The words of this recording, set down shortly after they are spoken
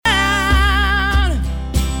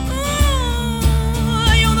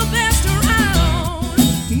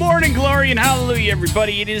glory and hallelujah,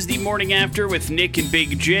 everybody. It is the morning after with Nick and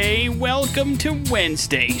Big J. Welcome to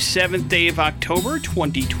Wednesday, 7th day of October,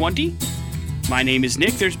 2020. My name is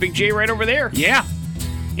Nick. There's Big J right over there. Yeah.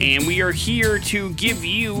 And we are here to give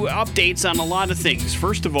you updates on a lot of things.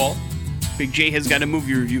 First of all, Big J has got a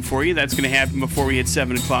movie review for you. That's going to happen before we hit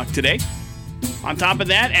 7 o'clock today. On top of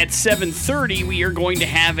that, at 7:30, we are going to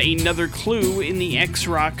have another clue in the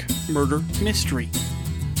X-Rock murder mystery.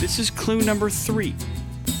 This is clue number 3.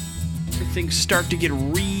 Things start to get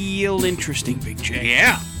real interesting, Big J.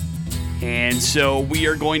 Yeah. And so we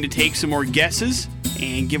are going to take some more guesses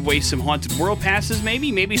and give away some Haunted World passes, maybe.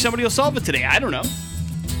 Maybe somebody will solve it today. I don't know.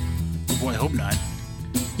 Oh boy, I hope not.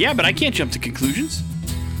 Yeah, but I can't jump to conclusions.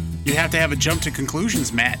 You have to have a jump to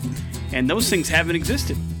conclusions, Matt. And those things haven't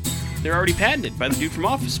existed. They're already patented by the dude from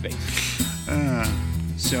Office Space.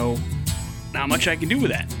 So, not much I can do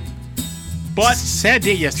with that. But sad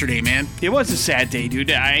day yesterday, man. It was a sad day, dude.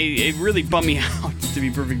 It really bummed me out, to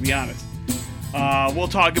be perfectly honest. We'll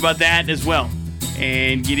talk about that as well.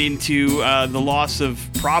 And get into the loss of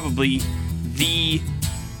probably the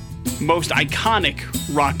most iconic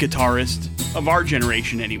rock guitarist of our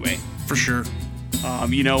generation, anyway. For sure.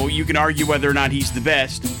 You can argue whether or not he's the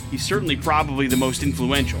best. He's certainly probably the most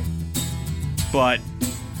influential. But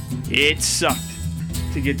it sucked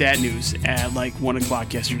to get that news at like 1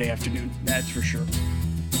 o'clock yesterday afternoon. That's for sure.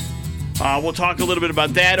 We'll talk a little bit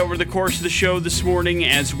about that over the course of the show this morning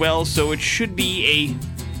as well. So it should be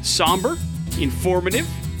a somber, informative,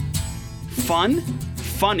 fun,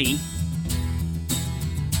 funny,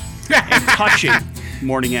 and touching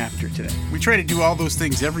morning after today. We try to do all those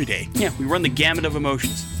things every day. Yeah, we run the gamut of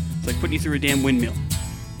emotions. It's like putting you through a damn windmill.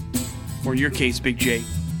 Or in your case, Big J,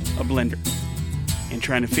 a blender. And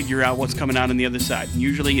trying to figure out what's coming out on the other side. And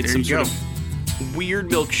usually it's some sort of weird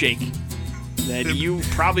milkshake that you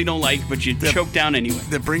probably don't like, but you choke down anyway.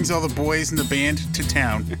 That brings all the boys in the band to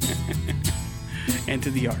town. And to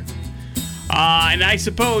the yard. And I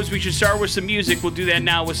suppose we should start with some music. We'll do that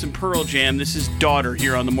now with some Pearl Jam. This is Daughter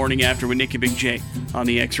here on the Morning After with Nick and Big J on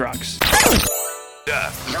the X-Rocks.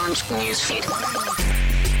 Launch newsfeed.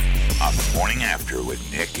 On the Morning After with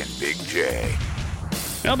Nick and Big J.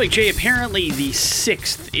 Well, Big J, apparently the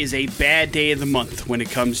 6th is a bad day of the month when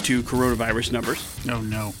it comes to coronavirus numbers. Oh,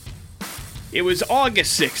 no. It was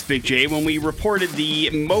August 6th, Big J, when we reported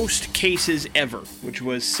the most cases ever, which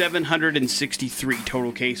was 763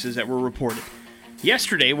 total cases that were reported.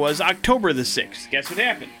 Yesterday was October the 6th. Guess what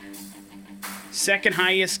happened? Second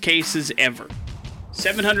highest cases ever.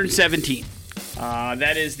 717.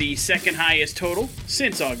 That is the second highest total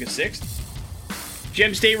since August 6th.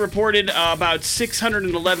 Gem State reported about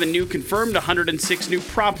 611 new confirmed, 106 new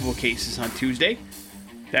probable cases on Tuesday.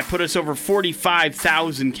 That put us over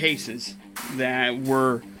 45,000 cases that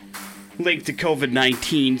were linked to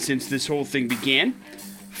COVID-19 since this whole thing began.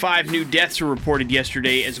 5 new deaths were reported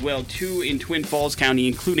yesterday as well, 2 in Twin Falls County,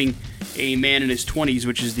 including a man in his 20s,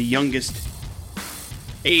 which is the youngest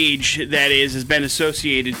age that has been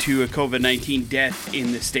associated to a COVID-19 death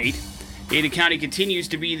in the state. Ada County continues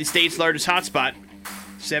to be the state's largest hotspot.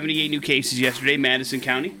 78 new cases yesterday, Madison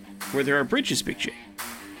County, where there are bridges, Big J.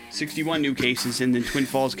 61 new cases, and then Twin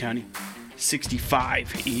Falls County,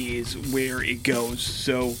 65 is where it goes.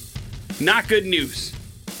 So, not good news.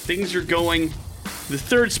 Things are going... The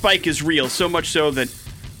third spike is real, so much so that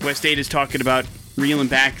West 8 is talking about reeling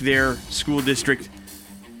back their school district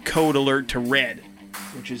code alert to red,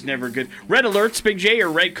 which is never good. Red alerts, Big J,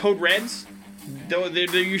 or red code reds, though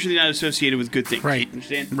they're usually not associated with good things. Right.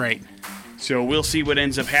 Understand? Right. So we'll see what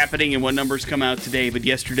ends up happening and what numbers come out today. But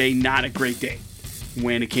yesterday, not a great day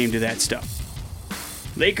when it came to that stuff.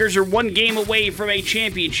 Lakers are 1 game away from a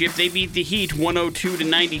championship. They beat the Heat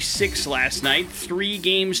 102-96 last night. 3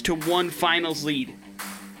 games to 1 finals lead.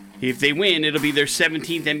 If they win, it'll be their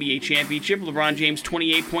 17th NBA championship. LeBron James,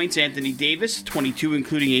 28 points. Anthony Davis, 22,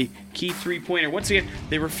 including a key three-pointer. Once again,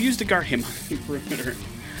 they refused to guard him on the perimeter.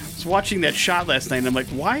 I was watching that shot last night, and I'm like,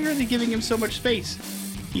 why are they giving him so much space?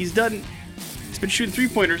 He's been shooting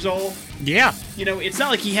three-pointers all... Yeah. It's not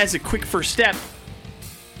like he has a quick first step.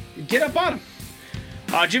 Get up on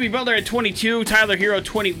him. Jimmy Butler at 22, Tyler Hero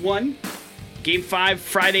 21. Game 5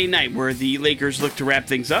 Friday night, where the Lakers look to wrap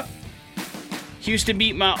things up. Houston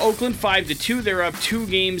beat Oakland 5-2. They're up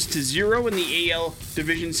 2-0 in the AL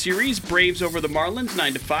Division Series. Braves over the Marlins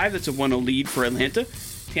 9-5. That's a 1-0 lead for Atlanta.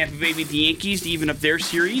 Tampa Bay beat the Yankees to even up their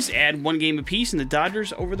series, add 1 game apiece, and the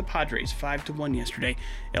Dodgers over the Padres 5-1 yesterday.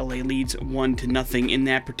 LA leads 1-0 in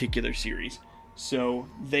that particular series, so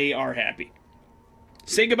they are happy.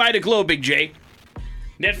 Say goodbye to Glow, Big J.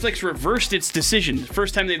 Netflix reversed its decision. The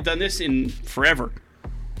first time they've done this in forever.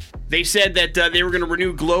 They said that they were going to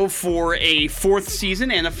renew Glow for a 4th season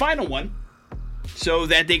and a final one so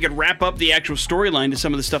that they could wrap up the actual storyline to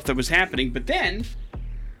some of the stuff that was happening. But then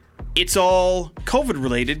it's all COVID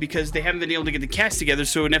related because they haven't been able to get the cast together.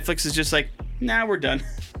 So Netflix is just like, nah, we're done.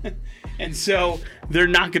 And so they're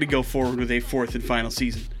not going to go forward with a 4th and final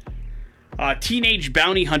season. Teenage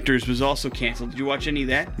Bounty Hunters was also canceled. Did you watch any of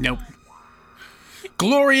that? Nope.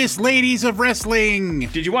 Glorious Ladies of Wrestling.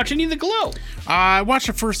 Did you watch any of The Glow? I watched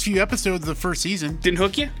the first few episodes of the first season. Didn't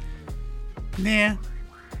hook you? Nah.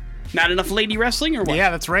 Not enough lady wrestling or what? Yeah,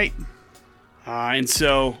 that's right. And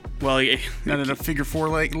so, well, Not enough figure 4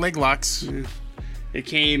 leg locks. it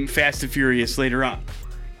came fast and furious later on.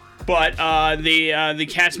 But the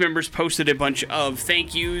cast members posted a bunch of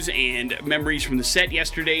thank yous and memories from the set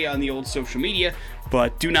yesterday on the old social media.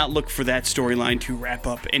 But do not look for that storyline to wrap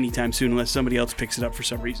up anytime soon unless somebody else picks it up for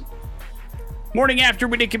some reason. Morning After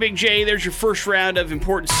with Nick and Big J. There's your first round of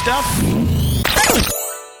important stuff.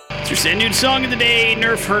 It's your Sand Dune Song of the Day,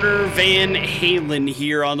 Nerf Herder Van Halen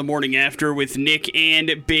here on the Morning After with Nick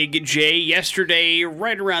and Big J. Yesterday,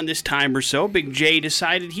 right around this time or so, Big J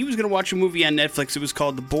decided he was going to watch a movie on Netflix. It was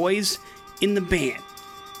called The Boys in the Band.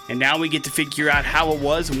 And now we get to figure out how it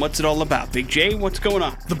was and what's it all about. Big J, what's going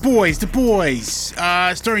on? The Boys.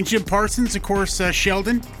 Starring Jim Parsons, of course,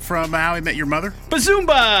 Sheldon from How I Met Your Mother.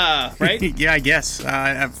 Bazumba, right? Yeah, I guess.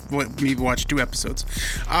 I've maybe watched 2 episodes.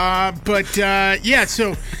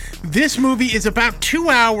 So this movie is about 2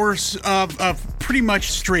 hours of pretty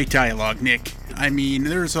much straight dialogue, Nick. I mean,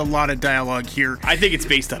 there's a lot of dialogue here. I think it's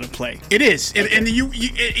based on a play. It is, Okay. and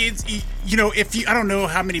I don't know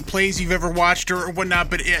how many plays you've ever watched or whatnot,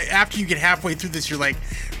 but after you get halfway through this, you're like,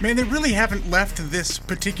 man, they really haven't left this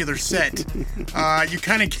particular set. You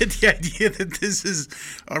kind of get the idea that this is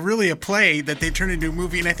really a play that they've turned into a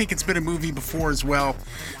movie, and I think it's been a movie before as well.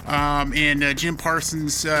 And Jim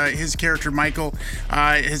Parsons, his character Michael,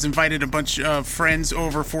 has invited a bunch of friends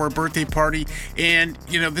over for a birthday party, and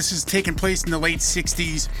this is taking place in the late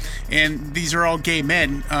 60s, and these are all gay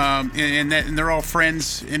men, and they're all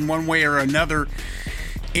friends in one way or another.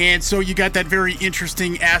 And so you got that very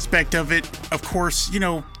interesting aspect of it. Of course,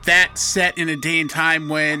 that set in a day and time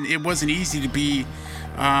when it wasn't easy to be,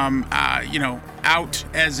 out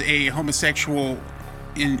as a homosexual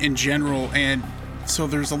in general. And so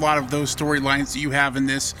there's a lot of those storylines that you have in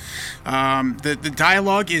this. The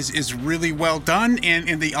dialogue is really well done,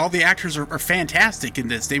 and all the actors are fantastic in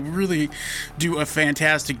this. They really do a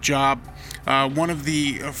fantastic job. One of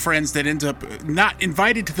the friends that ends up not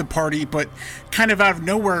invited to the party, but kind of out of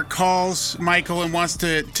nowhere calls Michael and wants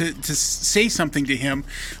to say something to him.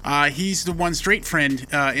 He's the one straight friend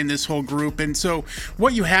in this whole group. And so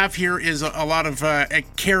what you have here is a lot of a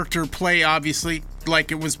character play, obviously,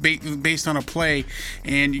 like it was based on a play,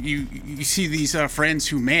 and you see these friends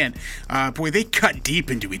who, man, boy, they cut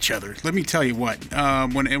deep into each other. Let me tell you what.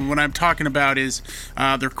 When I'm talking about is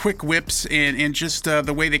their quick whips and just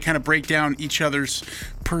the way they kind of break down each other's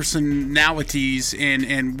personalities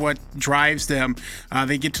and what drives them.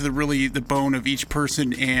 They get to the bone of each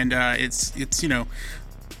person, and it's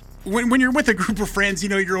when you're with a group of friends,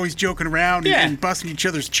 you're always joking around and busting each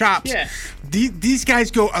other's chops. Yeah. These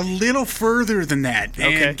guys go a little further than that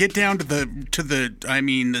and Okay. get down to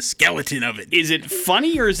the skeleton of it. Is it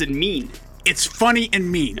funny or is it mean? It's funny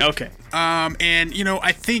and mean. Okay.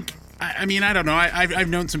 I think, I don't know. I've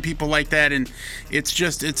known some people like that, and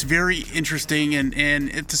it's very interesting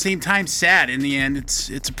and at the same time sad in the end.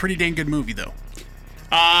 It's a pretty dang good movie, though.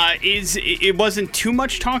 It wasn't too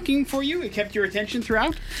much talking for you? It kept your attention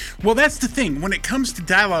throughout? Well, that's the thing. When it comes to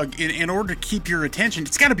dialogue, in order to keep your attention,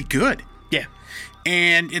 it's got to be good. Yeah.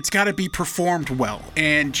 And it's got to be performed well.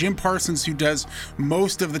 And Jim Parsons, who does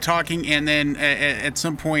most of the talking, and then at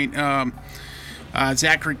some point,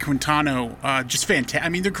 Zachary Quintano, just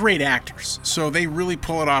fantastic. They're great actors, so they really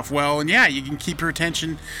pull it off well. And yeah, you can keep your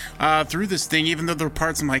attention through this thing, even though there are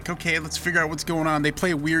parts I'm like, okay, let's figure out what's going on. They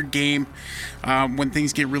play a weird game when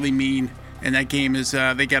things get really mean. And that game is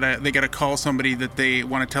they gotta call somebody that they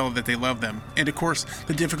want to tell that they love them. And of course,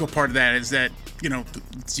 the difficult part of that is that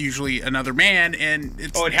it's usually another man, and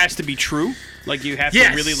it's Oh, it has to be true? Like you have yes,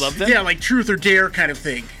 to really love them? yeah, like truth or dare kind of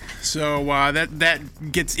thing. So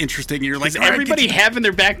that gets interesting. You're like, Does everybody have in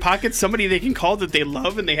their back pocket somebody they can call that they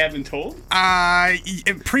love and they haven't told?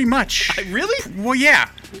 pretty much. Really? Well, yeah.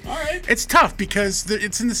 All right. It's tough because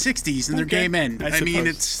it's in the 60s and they're Okay. gay men. I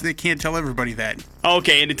suppose. They can't tell everybody that.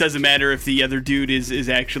 Okay, and it doesn't matter if the other dude is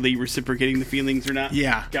actually reciprocating the feelings or not?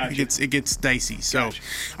 Yeah, Gotcha. it gets dicey. So,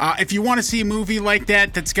 Gotcha. if you want to see a movie like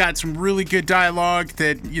that that's got some really good dialogue,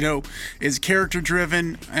 that is character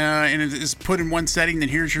driven and is put in one setting, then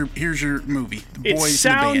here's your movie. The It Boys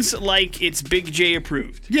sounds and the Band. like it's Big J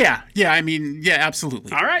approved. Yeah. I mean, yeah,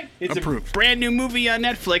 absolutely. All right. It's Approved. a brand new movie on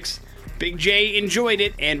Netflix. Big J enjoyed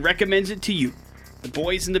it and recommends it to you. The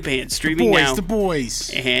Boys and the Band, streaming now. The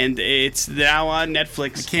Boys. And it's now on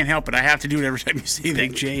Netflix. Can't help it. I have to do it every time you say that.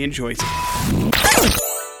 Big J enjoys it.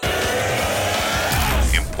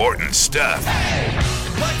 Important stuff.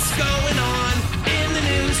 What's going on in the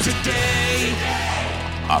news today?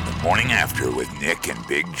 On the Morning After with Nick and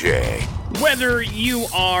Big J. Whether you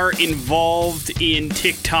are involved in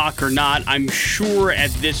TikTok or not, I'm sure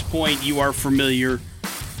at this point you are familiar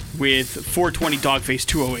with 420 Dogface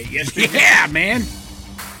 208. Yes, Yeah, man.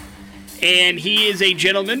 and he is a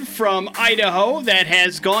gentleman from Idaho that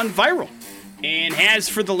has gone viral and has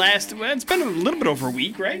for the last, well, it's been a little bit over a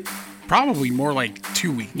week, right? Probably more like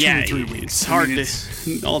 2 weeks. Yeah, 2 or 3 weeks. it's I hard mean,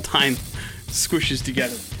 to all time squishes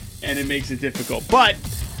together, and it makes it difficult. But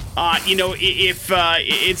if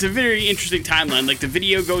it's a very interesting timeline. Like the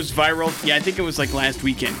video goes viral. Yeah, I think it was like last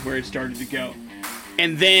weekend where it started to go,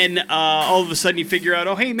 and then all of a sudden you figure out,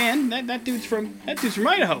 oh hey man, that dude's from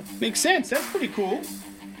Idaho. Makes sense. That's pretty cool.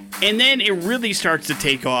 And then it really starts to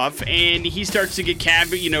take off, and he starts to get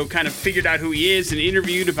kind of figured out who he is and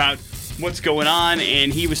interviewed about what's going on,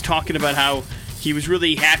 and he was talking about how he was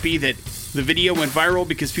really happy that the video went viral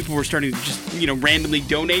because people were starting to just, randomly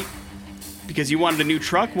donate because he wanted a new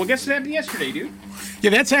truck. Well, guess what happened yesterday, dude?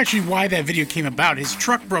 Yeah, that's actually why that video came about. His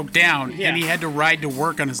truck broke down, Yeah. and he had to ride to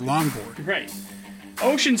work on his longboard. Right.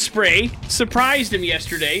 Ocean Spray surprised him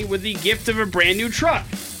yesterday with the gift of a brand new truck.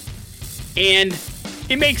 And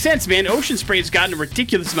it makes sense, man. Ocean Spray has gotten a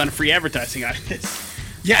ridiculous amount of free advertising out of this.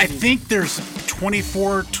 Yeah, I think there's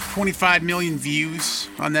 25 million views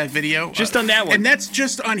on that video. Just on that one. And that's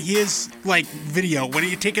just on his, video. When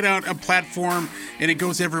you take it out a platform and it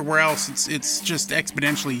goes everywhere else, it's just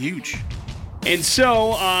exponentially huge. And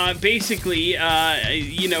so, basically,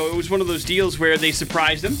 it was one of those deals where they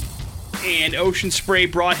surprised him, and Ocean Spray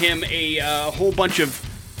brought him a whole bunch of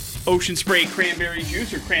Ocean Spray cranberry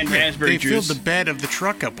juice or raspberry They juice. filled the bed of the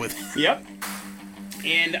truck up with it. Yep.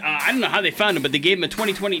 And I don't know how they found him, but they gave him a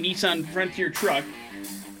 2020 Nissan Frontier truck,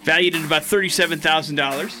 valued at about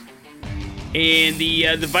 $37,000. And the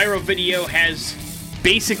viral video has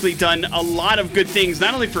basically done a lot of good things,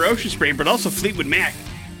 not only for Ocean Spray, but also Fleetwood Mac.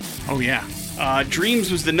 Oh, yeah.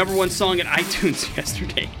 Dreams was the #1 song at iTunes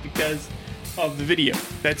yesterday because of the video.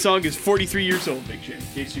 That song is 43 years old, Big Jim, in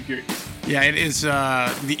case you're curious. Yeah, it is.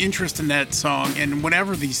 The interest in that song, and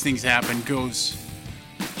whenever these things happen, goes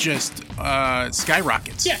just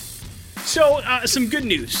skyrockets. Yeah. So, some good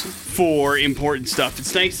news for important stuff.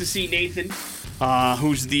 It's nice to see Nathan,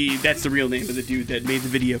 that's the real name of the dude that made the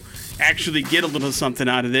video, actually get a little something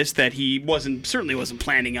out of this that he certainly wasn't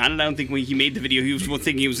planning on it. I don't think when he made the video, he was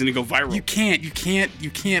thinking he was going to go viral. You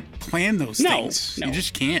can't plan those things. No. You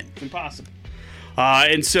just can't. It's impossible.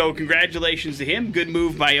 And so, congratulations to him. Good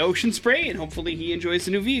move by Ocean Spray, and hopefully he enjoys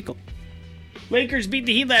the new vehicle. Lakers beat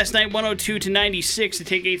the Heat last night 102-96 to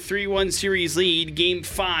take a 3-1 series lead. Game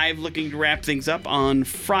 5 looking to wrap things up on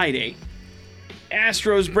Friday.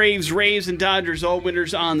 Astros, Braves, Rays, and Dodgers all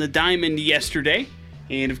winners on the diamond yesterday.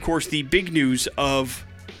 And, of course, the big news of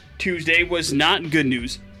Tuesday was not good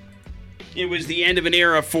news. It was the end of an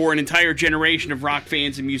era for an entire generation of rock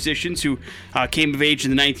fans and musicians who came of age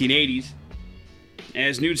in the 1980s.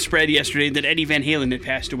 As news spread yesterday that Eddie Van Halen had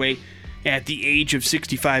passed away at the age of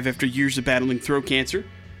 65 after years of battling throat cancer.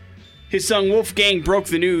 His son Wolfgang broke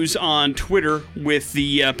the news on Twitter with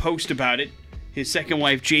the post about it. His second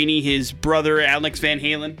wife Janie, his brother Alex Van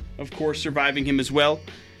Halen, of course, surviving him as well.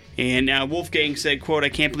 And Wolfgang said, quote, "I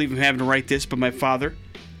can't believe I'm having to write this, but my father,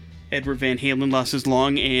 Edward Van Halen, lost his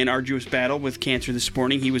long and arduous battle with cancer this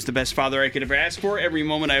morning. He was the best father I could ever ask for. Every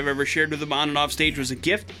moment I've ever shared with him on and off stage was a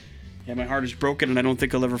gift. And my heart is broken, and I don't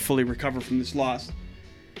think I'll ever fully recover from this loss."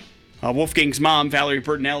 Wolfgang's mom, Valerie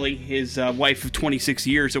Bertinelli, his wife of 26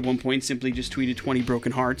 years at one point, simply just tweeted 20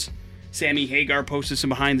 broken hearts. Sammy Hagar posted some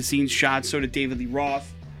behind-the-scenes shots, so did David Lee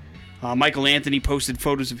Roth. Michael Anthony posted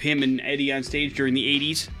photos of him and Eddie on stage during the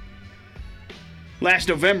 80s. Last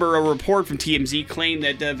November, a report from TMZ claimed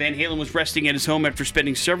that Van Halen was resting at his home after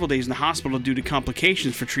spending several days in the hospital due to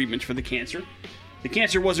complications for treatment for the cancer. The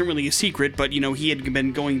cancer wasn't really a secret, but, he had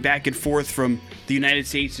been going back and forth from the United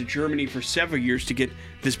States to Germany for several years to get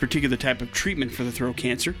this particular type of treatment for the throat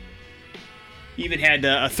cancer. He even had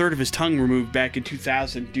a third of his tongue removed back in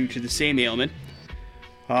 2000 due to the same ailment.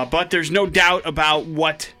 But there's no doubt about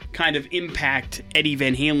what kind of impact Eddie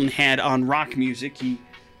Van Halen had on rock music. He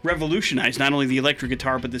revolutionized not only the electric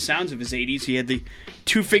guitar, but the sounds of his 80s. He had the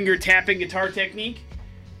two-finger tapping guitar technique,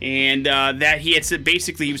 and that he had said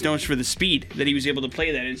basically he was known for the speed that he was able to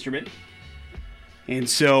play that instrument. And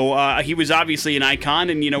so he was obviously an icon,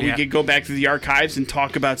 and, we could go back through the archives and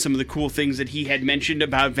talk about some of the cool things that he had mentioned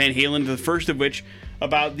about Van Halen, the first of which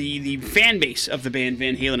about the fan base of the band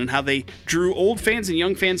Van Halen and how they drew old fans and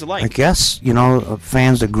young fans alike. I guess,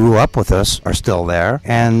 fans that grew up with us are still there,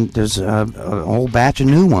 and there's a whole batch of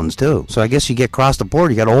new ones, too. So I guess you get across the board,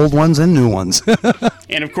 you got old ones and new ones.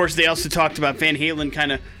 And, of course, they also talked about Van Halen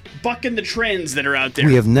kind of bucking the trends that are out there.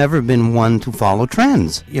 We have never been one to follow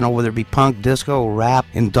trends. Whether it be punk, disco, rap,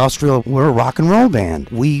 industrial, we're a rock and roll band.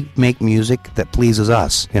 We make music that pleases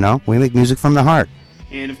us, We make music from the heart.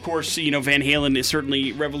 And, of course, Van Halen has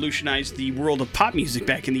certainly revolutionized the world of pop music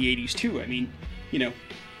back in the 80s, too. I mean,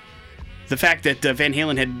 the fact that Van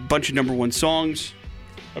Halen had a bunch of number one songs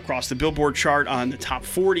across the Billboard chart on the top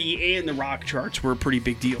 40 and the rock charts were a pretty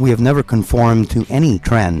big deal. We have never conformed to any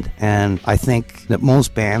trend, and I think that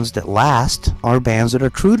most bands that last are bands that are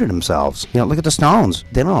true to themselves. Look at the Stones.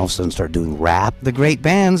 They don't all of a sudden start doing rap. The great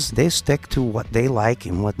bands, they stick to what they like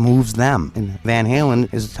and what moves them. And Van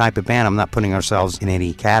Halen is the type of band, I'm not putting ourselves in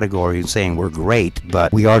any category and saying we're great,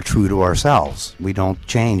 but we are true to ourselves. We don't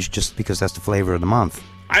change just because that's the flavor of the month.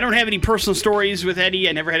 I don't have any personal stories with Eddie.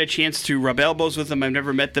 I never had a chance to rub elbows with him. I've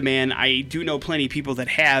never met the man. I do know plenty of people that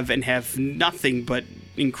have and have nothing but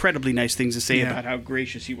incredibly nice things to say about how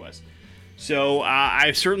gracious he was. So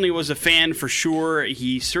I certainly was a fan for sure.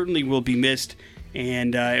 He certainly will be missed.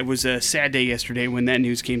 And it was a sad day yesterday when that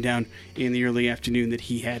news came down in the early afternoon that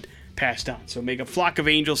he had passed on. So make a flock of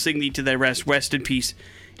angels sing thee to thy rest. Rest in peace,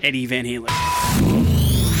 Eddie Van Halen.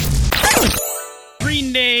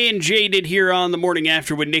 Green Day and Jaded here on the morning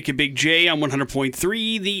after with Nick and Big J on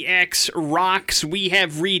 100.3 The X Rocks. We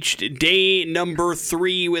have reached day number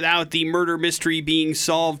 3 without the murder mystery being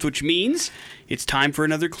solved, which means it's time for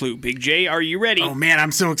another clue. Big J, are you ready? Oh, man,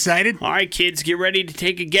 I'm so excited. All right, kids, get ready to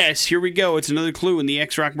take a guess. Here we go. It's another clue in the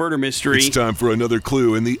X-Rock murder mystery. It's time for another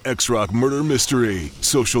clue in the X-Rock murder mystery.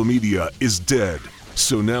 Social media is dead,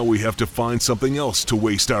 so now we have to find something else to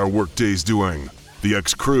waste our workdays doing. The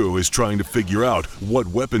X-Crew is trying to figure out what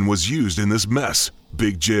weapon was used in this mess.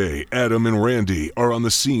 Big J, Adam, and Randy are on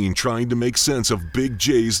the scene trying to make sense of Big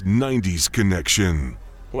J's 90s connection.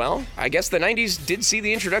 Well, I guess the 90s did see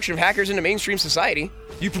the introduction of hackers into mainstream society.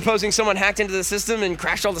 You proposing someone hacked into the system and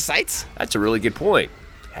crashed all the sites? That's a really good point.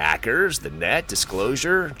 Hackers, the net,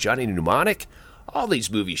 Disclosure, Johnny Mnemonic, all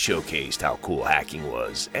these movies showcased how cool hacking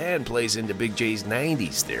was and plays into Big J's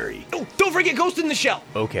 90s theory. Oh, don't forget Ghost in the Shell.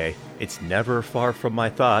 Okay, it's never far from my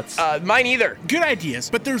thoughts. Mine either. Good ideas,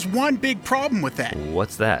 but there's one big problem with that.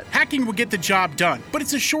 What's that? Hacking will get the job done, but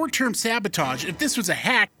it's a short-term sabotage. If this was a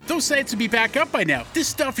hack, those sites would be back up by now. This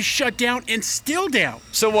stuff is shut down and still down.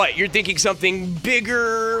 So what, you're thinking something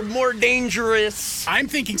bigger, more dangerous? I'm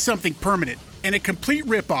thinking something permanent and a complete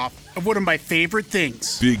ripoff of one of my favorite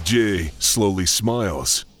things. Big J slowly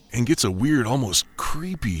smiles and gets a weird, almost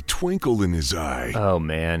creepy twinkle in his eye. Oh,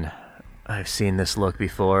 man. I've seen this look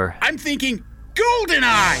before. I'm thinking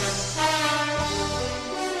GoldenEye!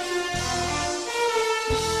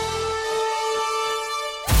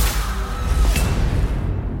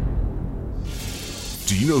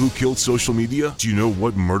 Do you know who killed social media? Do you know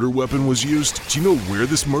what murder weapon was used? Do you know where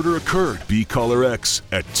this murder occurred? Be caller X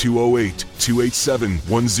at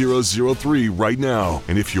 208-287-1003 right now.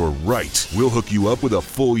 And if you're right, we'll hook you up with a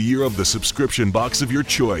full year of the subscription box of your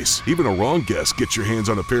choice. Even a wrong guess gets your hands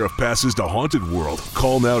on a pair of passes to Haunted World.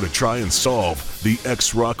 Call now to try and solve the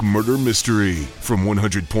X-Rock murder mystery from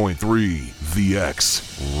 100.3 The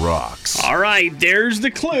X Rocks. All right, there's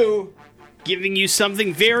the clue. Giving you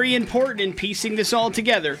something very important in piecing this all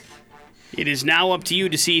together. It is now up to you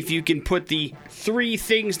to see if you can put the 3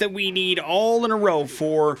 things that we need all in a row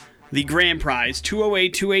for the grand prize.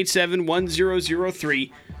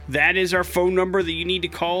 208-287-1003. That is our phone number that you need to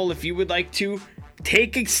call if you would like to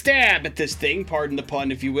take a stab at this thing. Pardon the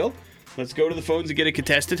pun, if you will. Let's go to the phones and get a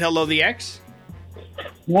contestant. Hello, the X.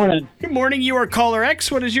 Morning. Good morning. You are caller X.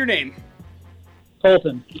 What is your name?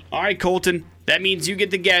 Colton. All right, Colton. That means you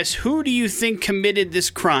get to guess. Who do you think committed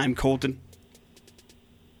this crime, Colton?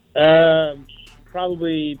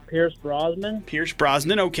 Probably Pierce Brosnan. Pierce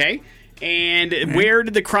Brosnan, okay. And where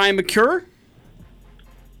did the crime occur?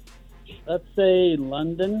 Let's say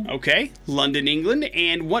London. Okay, London, England.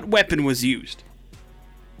 And what weapon was used?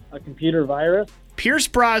 A computer virus. Pierce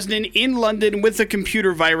Brosnan in London with a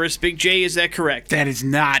computer virus. Big J, is that correct? That is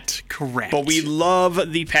not correct. But we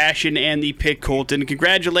love the passion and the pick, Colton.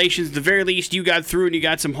 Congratulations. At the very least, you got through and you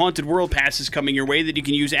got some Haunted World passes coming your way that you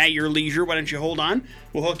can use at your leisure. Why don't you hold on?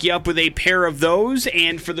 We'll hook you up with a pair of those.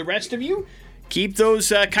 And for the rest of you, keep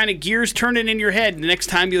those kind of gears turning in your head. The next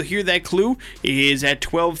time you'll hear that clue is at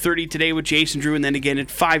 12:30 today with Jason Drew, and then again at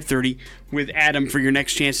 5:30 with Adam for your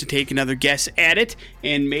next chance to take another guess at it,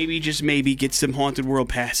 and maybe, just maybe, get some Haunted World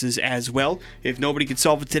passes as well. If nobody can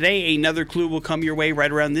solve it today, another clue will come your way right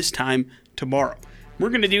around this time tomorrow. We're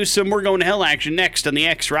going to do some We're Going to Hell action next on the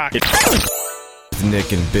X Rock.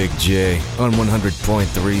 Nick and Big J on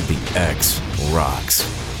 100.3 The X Rocks.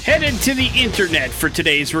 Headed to the internet for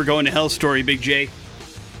today's We're Going to Hell story, Big J.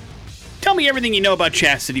 Tell me everything you know about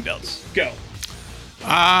chastity belts. Go.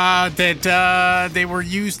 That they were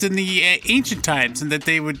used in the ancient times, and that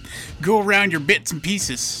they would go around your bits and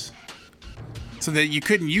pieces so that you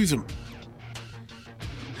couldn't use them.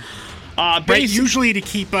 Right, usually to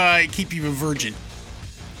keep you a virgin.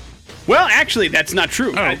 Well, actually, that's not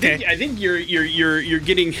true. Oh, okay. I think you're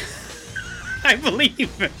getting. I believe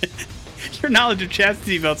your knowledge of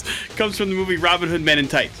chastity belts comes from the movie Robin Hood Men in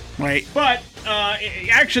Tights. Right. But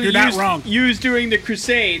actually, you're not wrong. Used during the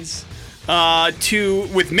Crusades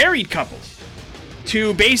with married couples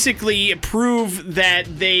to basically prove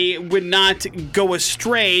that they would not go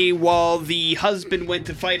astray while the husband went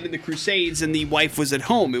to fight in the Crusades and the wife was at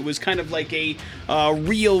home. It was kind of like a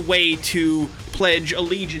real way to pledge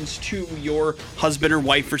allegiance to your husband or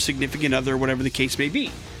wife or significant other, whatever the case may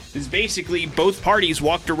be. Is basically both parties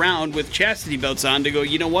walked around with chastity belts on to go,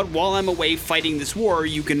 you know what, while I'm away fighting this war,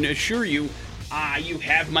 you can assure you, you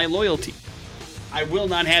have my loyalty. I will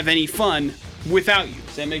not have any fun without you.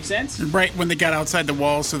 Does that make sense? Right, when they got outside the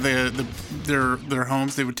walls of their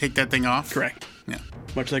homes, they would take that thing off? Correct. Yeah.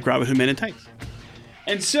 Much like Robin Hood Men in Tights.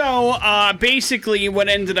 And so, basically, what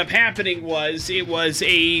ended up happening was it was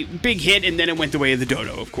a big hit, and then it went the way of the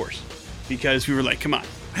dodo, of course. Because we were like, come on.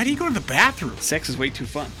 How do you go to the bathroom? Sex is way too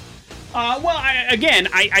fun.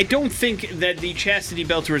 I don't think that the chastity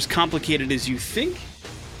belts are as complicated as you think.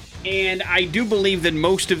 And I do believe that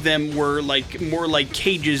most of them were more like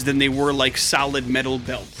cages than they were like solid metal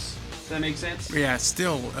belts. Does that make sense? Yeah,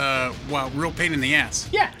 still, real pain in the ass.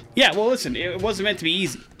 Yeah, well, listen, it wasn't meant to be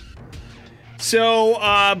easy. So,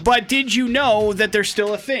 but did you know that they're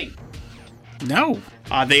still a thing? No.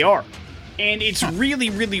 They are. And it's really,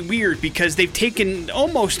 really weird because they've taken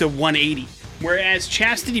almost a 180. Whereas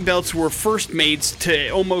chastity belts were first made to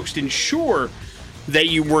almost ensure that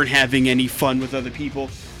you weren't having any fun with other people.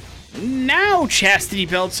 Now chastity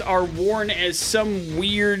belts are worn as some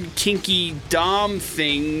weird, kinky dom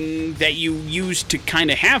thing that you use to kind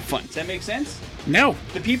of have fun. Does that make sense? No.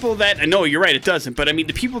 The people that... No, you're right, it doesn't. But, I mean,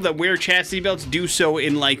 the people that wear chastity belts do so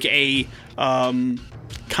in, like, a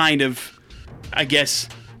kind of, I guess,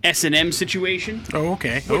 S&M situation. Oh,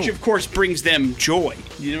 okay. Which, of course, brings them joy.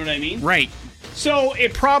 You know what I mean? Right. So,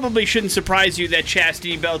 it probably shouldn't surprise you that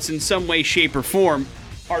chastity belts in some way, shape, or form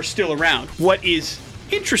are still around. What is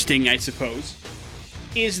interesting, I suppose,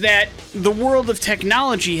 is that the world of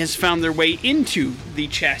technology has found their way into the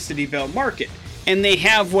chastity belt market. And they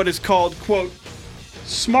have what is called, quote,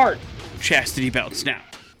 smart chastity belts now.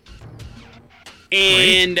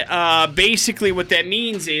 And basically what that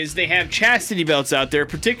means is they have chastity belts out there,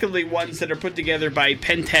 particularly ones that are put together by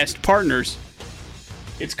Pentest Partners.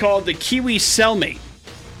 It's called the Kiwi Cellmate.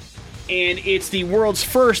 And it's the world's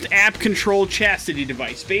first app-controlled chastity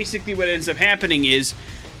device. Basically what ends up happening is,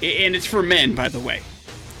 and it's for men, by the way.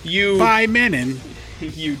 By men and...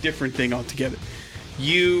 You, different thing altogether.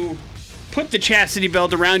 You put the chastity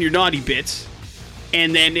belt around your naughty bits,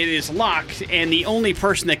 and then it is locked, and the only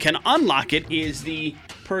person that can unlock it is the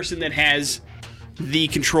person that has the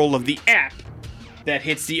control of the app that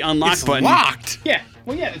hits the unlock button. It's locked? Yeah.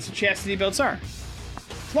 Well, yeah, that's what chastity belts are.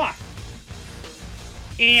 It's locked.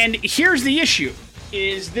 And here's the issue,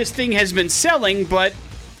 is this thing has been selling, but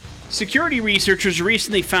security researchers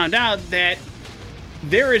recently found out that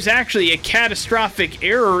there is actually a catastrophic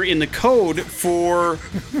error in the code for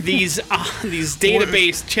these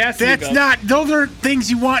database chastity belts. Those are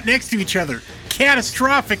things you want next to each other.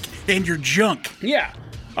 Catastrophic and your junk. Yeah.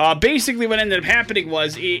 Basically what ended up happening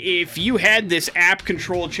was if you had this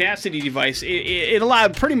app-controlled chastity device, it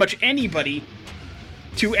allowed pretty much anybody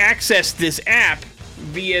to access this app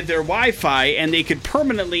via their Wi-Fi, and they could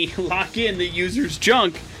permanently lock in the user's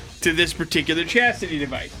junk to this particular chastity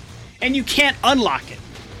device. And you can't unlock it.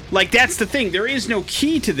 Like, that's the thing. There is no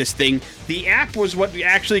key to this thing. The app was what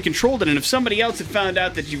actually controlled it, and if somebody else had found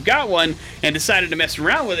out that you've got one and decided to mess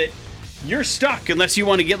around with it, you're stuck unless you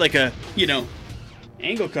want to get, like, a,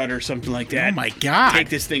 angle cutter or something like that. Oh my God. Take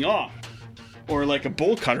this thing off. Or like a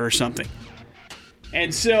bolt cutter or something.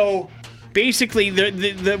 And so basically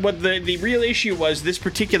the real issue was this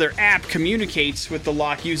particular app communicates with the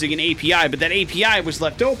lock using an API, but that API was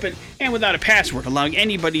left open and without a password, allowing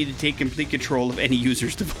anybody to take complete control of any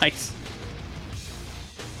user's device.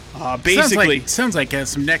 Basically, sounds like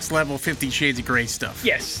some next level 50 Shades of Grey stuff.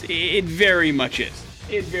 Yes, it very much is.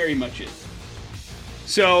 It very much is.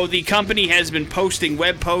 So the company has been posting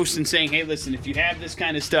web posts and saying, hey, listen, if you have this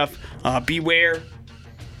kind of stuff, beware.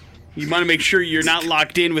 You want to make sure you're not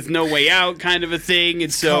locked in with no way out kind of a thing.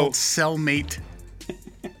 And so, called Cellmate.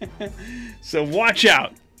 So watch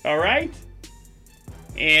out, all right?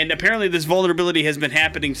 And apparently this vulnerability has been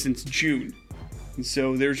happening since June. And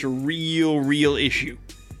so there's a real issue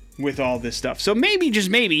with all this stuff. So maybe, just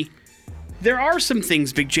maybe, there are some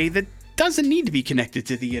things, Big J, that doesn't need to be connected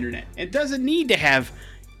to the internet. It doesn't need to have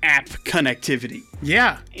app connectivity.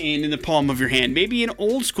 Yeah. And in the palm of your hand. Maybe an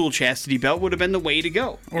old school chastity belt would have been the way to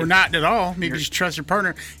go. Or not at all. Maybe just trust your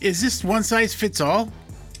partner. Is this one size fits all?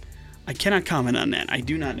 I cannot comment on that. I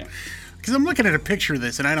do not know. Because I'm looking at a picture of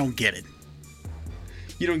this and I don't get it.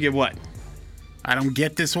 You don't get what? I don't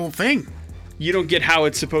get this whole thing. You don't get how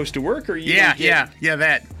it's supposed to work? Or you yeah, don't get... yeah,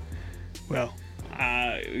 that. Well,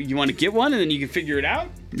 you want to get one and then you can figure it out?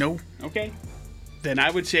 No. Okay. Then I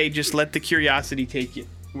would say just let the curiosity take you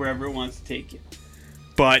wherever it wants to take you.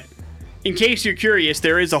 But in case you're curious,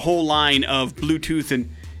 there is a whole line of Bluetooth and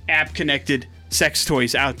app-connected sex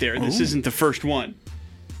toys out there. This isn't the first one.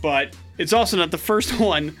 But it's also not the first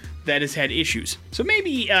one that has had issues. So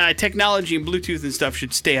maybe technology and Bluetooth and stuff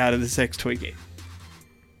should stay out of the sex toy game.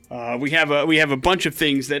 We have a bunch of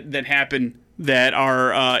things that happen that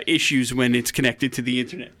are issues when it's connected to the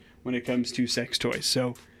internet when it comes to sex toys.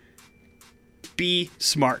 So be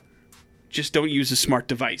smart. Just don't use a smart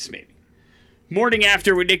device, maybe. Morning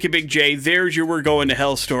After with Nick and Big J. There's your We're Going to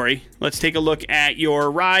Hell story. Let's take a look at your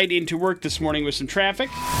ride into work this morning with some traffic.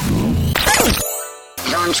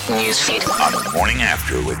 Launch newsfeed. On the Morning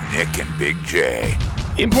After with Nick and Big J.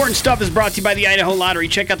 Important stuff is brought to you by the Idaho Lottery.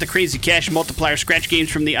 Check out the Crazy Cash Multiplier scratch games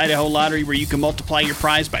from the Idaho Lottery where you can multiply your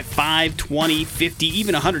prize by 5, 20, 50,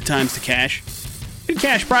 even 100 times the cash. Good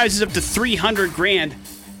cash prizes up to $300,000.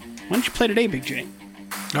 Why don't you play today, Big J?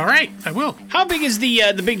 All right, I will. How big is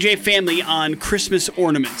the Big J family on Christmas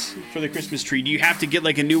ornaments for the Christmas tree? Do you have to get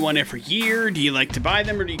like a new one every year? Do you like to buy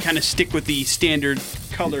them, or do you kind of stick with the standard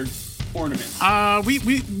colored ornaments?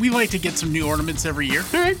 We like to get some new ornaments every year.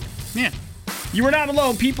 All right. Yeah. You are not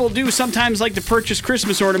alone. People do sometimes like to purchase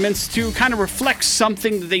Christmas ornaments to kind of reflect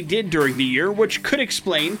something that they did during the year, which could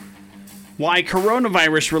explain why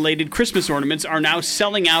coronavirus-related Christmas ornaments are now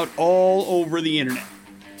selling out all over the internet.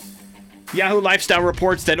 Yahoo Lifestyle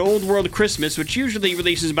reports that Old World Christmas, which usually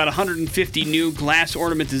releases about 150 new glass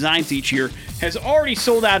ornament designs each year, has already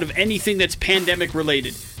sold out of anything that's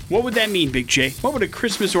pandemic-related. What would that mean, Big J? What would a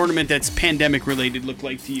Christmas ornament that's pandemic-related look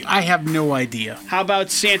like to you? I have no idea. How about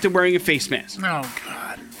Santa wearing a face mask? Oh,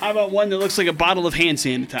 God. How about one that looks like a bottle of hand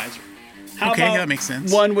sanitizer? How okay, about that makes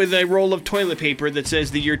sense. One with a roll of toilet paper that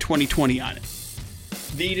says the year 2020 on it?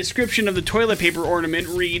 The description of the toilet paper ornament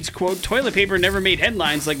reads, quote, toilet paper never made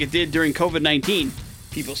headlines like it did during COVID-19.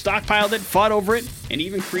 People stockpiled it, fought over it, and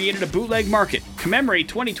even created a bootleg market. Commemorate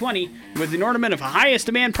 2020 with an ornament of a highest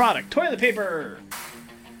demand product, toilet paper.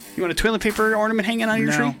 You want a toilet paper ornament hanging on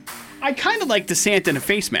your tree? I kind of like the Santa and a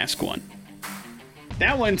face mask one.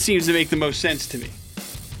 That one seems to make the most sense to me.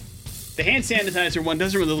 The hand sanitizer one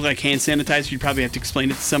doesn't really look like hand sanitizer. You'd probably have to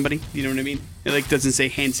explain it to somebody. You know what I mean? It like doesn't say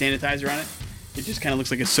hand sanitizer on it. It just kind of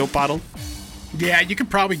looks like a soap bottle. Yeah, you could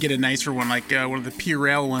probably get a nicer one, like one of the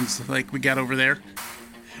Purell ones like we got over there.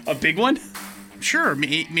 A big one? Sure,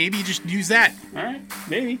 maybe just use that. All right,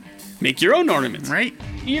 maybe. Make your own ornaments. Right.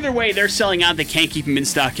 Either way, they're selling out. They can't keep them in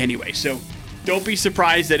stock anyway. So don't be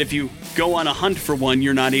surprised that if you go on a hunt for one,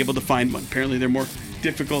 you're not able to find one. Apparently, they're more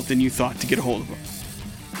difficult than you thought to get a hold of them.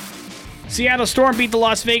 Seattle Storm beat the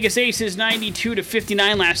Las Vegas Aces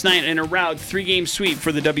 92-59 last night in a rout 3-game sweep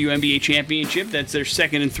for the WNBA championship. That's their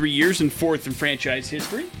second in 3 years and fourth in franchise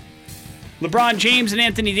history. LeBron James and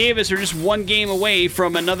Anthony Davis are just one game away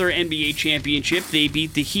from another NBA championship. They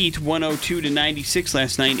beat the Heat 102-96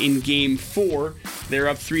 last night in Game 4. They're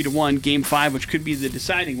up 3-1. Game 5, which could be the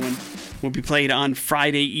deciding one, will be played on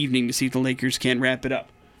Friday evening to see if the Lakers can wrap it up.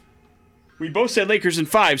 We both said Lakers in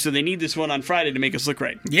 5, so they need this one on Friday to make us look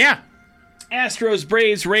right. Yeah. Astros,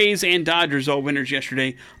 Braves, Rays, and Dodgers all winners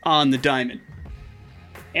yesterday on the diamond.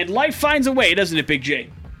 And life finds a way, doesn't it, Big J?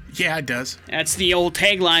 Yeah, it does. That's the old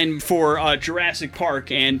tagline for Jurassic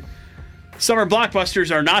Park, and Summer blockbusters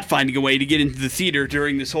are not finding a way to get into the theater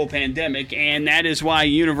during this whole pandemic, and that is why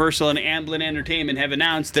Universal and Amblin Entertainment have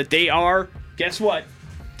announced that they are, guess what,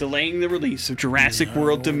 delaying the release of Jurassic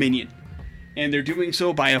World Dominion. And they're doing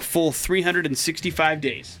so by a full 365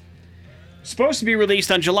 days. Supposed to be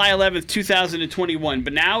released on July 11th, 2021,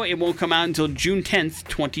 but now it won't come out until June 10th,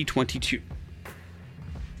 2022.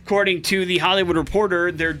 According to the Hollywood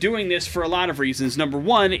Reporter, they're doing this for a lot of reasons. Number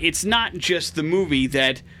one, it's not just the movie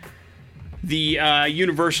that the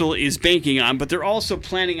Universal is banking on, but they're also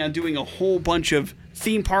planning on doing a whole bunch of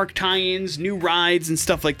theme park tie-ins, new rides, and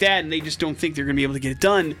stuff like that, and they just don't think they're going to be able to get it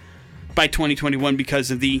done by 2021 because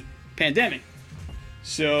of the pandemic.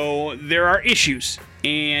 So there are issues,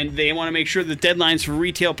 and they want to make sure the deadlines for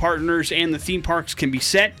retail partners and the theme parks can be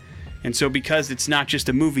set. And so because it's not just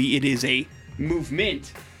a movie, it is a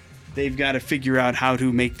movement, they've got to figure out how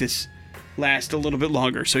to make this last a little bit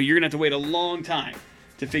longer. So you're going to have to wait a long time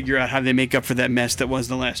to figure out how they make up for that mess that was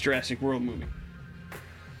the last Jurassic World movie.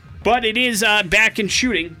 But it is back in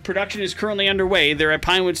shooting. Production is currently underway. They're at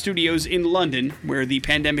Pinewood Studios in London, where the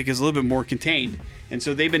pandemic is a little bit more contained. And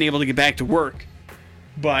so they've been able to get back to work.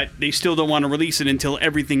 But they still don't want to release it until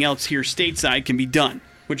everything else here stateside can be done.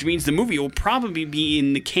 Which means the movie will probably be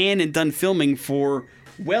in the can and done filming for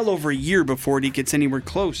well over a year before it gets anywhere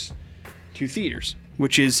close to theaters.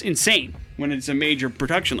 Which is insane when it's a major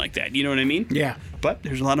production like that. You know what I mean? Yeah. But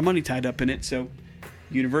there's a lot of money tied up in it, so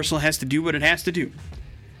Universal has to do what it has to do.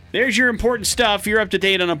 There's your important stuff. You're up to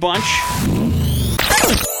date on a bunch.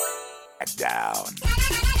 Down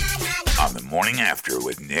on the morning after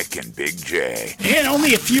with Nick and Big J. And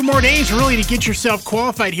only a few more days, really, to get yourself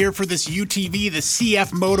qualified here for this UTV, the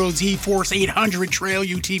CF Moto Z-Force 800 Trail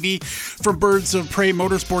UTV from Birds of Prey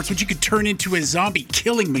Motorsports, which you could turn into a zombie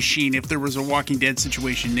killing machine if there was a Walking Dead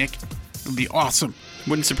situation, Nick. It would be awesome.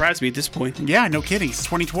 Wouldn't surprise me at this point. Yeah, no kidding. It's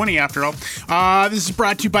 2020 after all. This is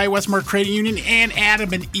brought to you by Westmark Credit Union and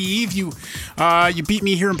Adam and Eve. You beat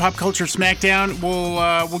me here in Pop Culture Smackdown.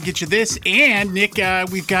 We'll get you this. And Nick,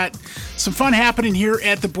 we've got some fun happening here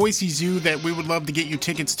at the Boise Zoo that we would love to get you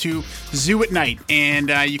tickets to. Zoo at night, and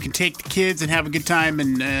you can take the kids and have a good time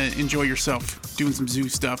and enjoy yourself doing some zoo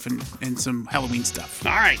stuff and some Halloween stuff.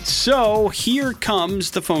 All right, so here comes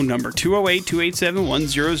the phone number,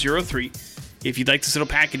 208-287-1003. If you'd like this little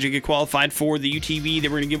package and get qualified for the UTV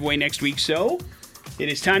that we're going to give away next week. So, it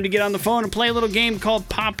is time to get on the phone and play a little game called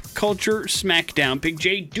Pop Culture Smackdown. Big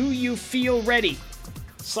J, do you feel ready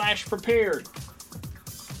 / prepared?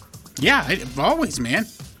 Yeah, always, man.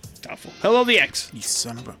 Doubtful. Hello, the X. You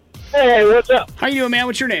son of a... Hey, what's up? How you doing, man?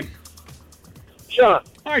 What's your name? Sean.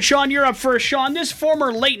 All right, Sean, you're up first. Sean, this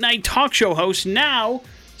former late-night talk show host now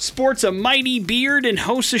sports a mighty beard and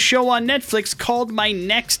hosts a show on Netflix called My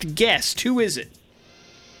Next Guest. Who is it?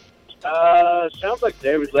 Sounds like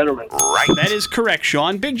David Letterman. Right. That is correct,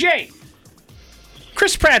 Sean. Big J.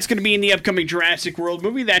 Chris Pratt's going to be in the upcoming Jurassic World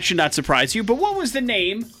movie. That should not surprise you. But what was the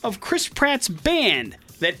name of Chris Pratt's band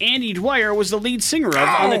that Andy Dwyer was the lead singer of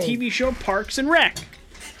on the TV show Parks and Rec?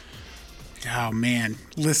 Oh, man.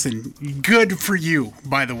 Listen, good for you,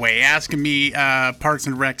 by the way, asking me Parks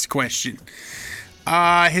and Rec's question.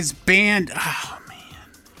 His band... Oh, man.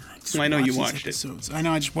 I know you watched it. I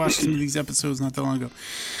know, I just watched some of these episodes not that long ago.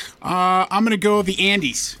 I'm going to go the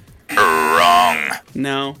Andes. Wrong.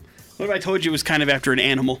 No. What if I told you it was kind of after an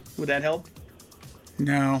animal? Would that help?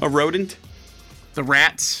 No. A rodent? The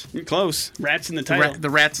Rats. You're close. Rats in the title. The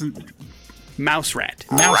Rats and... Mouse Rat.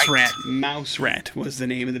 Mouse Rat. Mouse Rat was the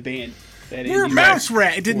name of the band. We're Mouse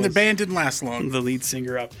Rat. The band didn't last long. The lead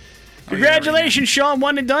singer up. Congratulations, Sean.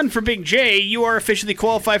 One and done for Big J. You are officially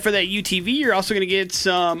qualified for that UTV. You're also going to get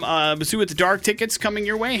some Zoo at the Dark tickets coming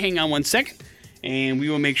your way. Hang on 1 second. And we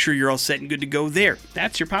will make sure you're all set and good to go there.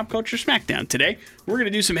 That's your Pop Culture Smackdown today. We're going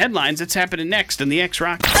to do some headlines. That's happening next on the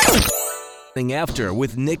X-Rock. After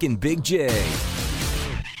with Nick and Big J.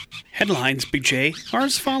 Headlines, Big J, are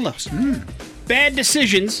as follows. Bad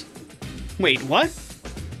decisions. Wait, what?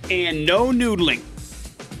 And no noodling.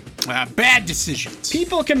 Bad decisions.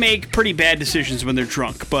 People can make pretty bad decisions when they're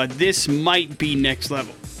drunk, but this might be next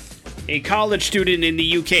level. A college student in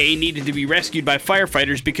the UK needed to be rescued by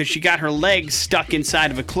firefighters because she got her legs stuck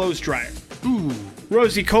inside of a clothes dryer. Ooh.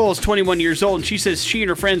 Rosie Cole is 21 years old, and she says she and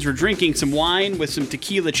her friends were drinking some wine with some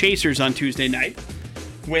tequila chasers on Tuesday night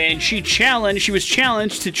when she was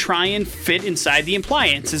challenged to try and fit inside the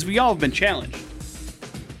appliance, as we all have been challenged.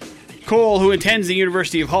 Cole, who attends the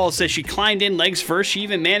University of Hull, says she climbed in legs first. She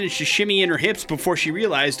even managed to shimmy in her hips before she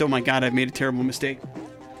realized, oh my God, I've made a terrible mistake.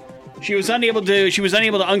 She was unable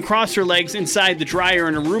to uncross her legs inside the dryer,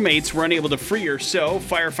 and her roommates were unable to free her. So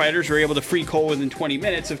firefighters were able to free Cole within 20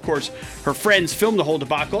 minutes. Of course, her friends filmed the whole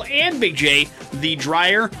debacle, and Big J, the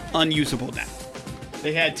dryer, unusable now.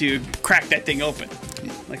 They had to crack that thing open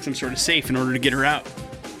like some sort of safe in order to get her out.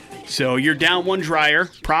 So you're down one dryer,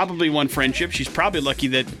 probably one friendship. She's probably lucky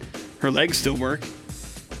that her legs still work.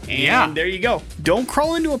 And there you go. Don't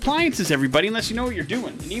crawl into appliances, everybody, unless you know what you're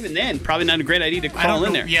doing. And even then, probably not a great idea to crawl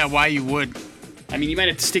in there. Yeah, why you would. I mean, you might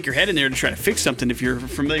have to stick your head in there to try to fix something if you're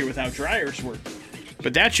familiar with how dryers work.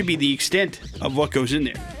 But that should be the extent of what goes in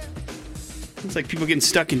there. It's like people getting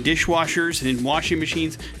stuck in dishwashers and in washing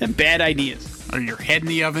machines. They're bad ideas. Or your head in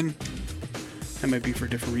the oven. That might be for a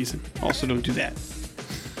different reason. Also, don't do that.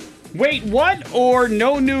 Wait, what? Or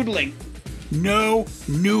no noodling? No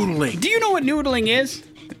noodling. Do you know what noodling is?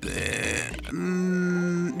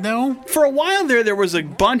 No. For a while there was a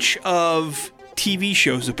bunch of TV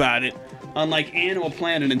shows about it on like Animal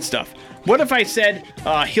Planet and stuff. What if I said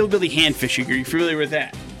hillbilly hand fishing? Are you familiar with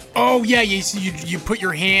that? Oh, yeah, you put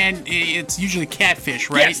your hand, it's usually catfish,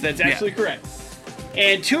 right? Yes, that's absolutely correct.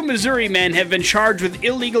 And 2 Missouri men have been charged with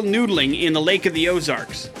illegal noodling in the Lake of the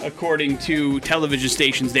Ozarks, according to television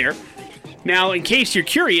stations there. Now, in case you're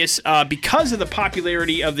curious, because of the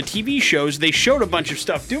popularity of the TV shows, they showed a bunch of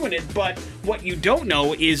stuff doing it, but what you don't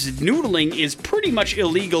know is noodling is pretty much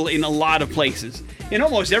illegal in a lot of places. In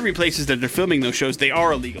almost every places that they're filming those shows, they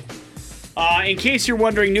are illegal. In case you're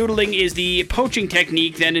wondering, noodling is the poaching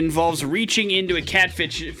technique that involves reaching into a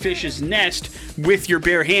catfish's nest with your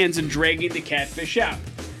bare hands and dragging the catfish out.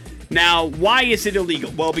 Now, why is it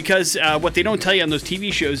illegal? Well, because what they don't tell you on those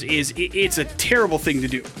TV shows is it's a terrible thing to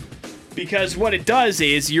do. Because what it does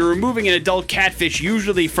is you're removing an adult catfish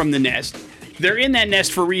usually from the nest. They're in that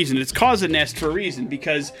nest for a reason. It's called a nest for a reason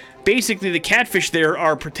because basically the catfish there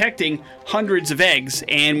are protecting hundreds of eggs,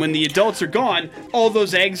 and when the adults are gone, all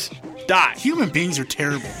those eggs die. Human beings are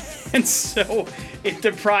terrible. And so it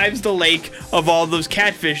deprives the lake of all those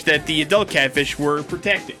catfish that the adult catfish were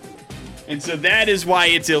protecting. And so that is why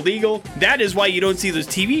it's illegal. That is why you don't see those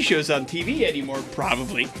TV shows on TV anymore,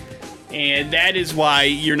 probably. And that is why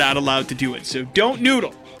you're not allowed to do it. So don't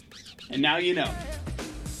noodle. And now you know.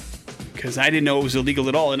 Because I didn't know it was illegal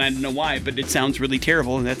at all, and I didn't know why, but it sounds really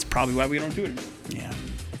terrible, and that's probably why we don't do it anymore. Yeah.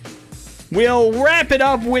 We'll wrap it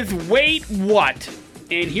up with Wait What?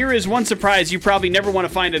 And here is one surprise you probably never want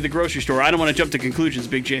to find at the grocery store. I don't want to jump to conclusions,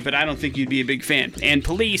 Big J, but I don't think you'd be a big fan. And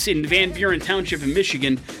police in Van Buren Township in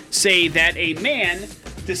Michigan say that a man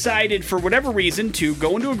decided, for whatever reason, to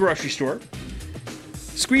go into a grocery store,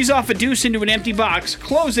 squeeze off a deuce into an empty box,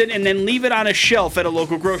 close it, and then leave it on a shelf at a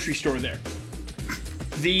local grocery store there.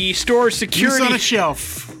 The store's security... Deuce on a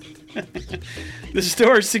shelf. The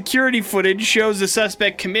store's security footage shows the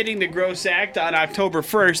suspect committing the gross act on October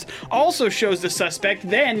 1st. Also shows the suspect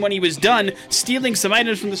then, when he was done, stealing some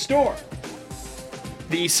items from the store.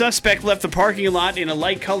 The suspect left the parking lot in a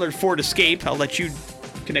light-colored Ford Escape. I'll let you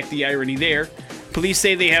connect the irony there. Police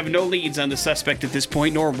say they have no leads on the suspect at this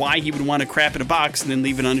point, nor why he would want to crap in a box and then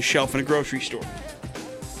leave it on a shelf in a grocery store.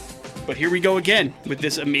 But here we go again with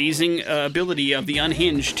this amazing ability of the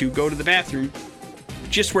unhinged to go to the bathroom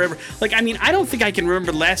just wherever. Like, I mean, I don't think I can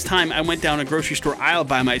remember the last time I went down a grocery store aisle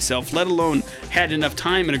by myself, let alone had enough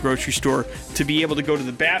time in a grocery store to be able to go to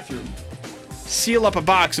the bathroom, seal up a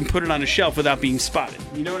box, and put it on a shelf without being spotted.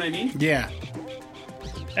 You know what I mean? Yeah.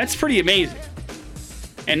 That's pretty amazing.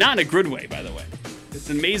 And not in a good way, by the way. It's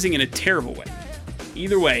amazing in a terrible way.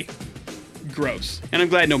 Either way, gross. And I'm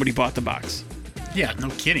glad nobody bought the box. Yeah, no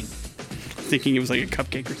kidding. Thinking it was like a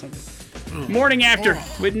cupcake or something. Morning After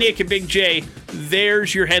with Nick and Big J.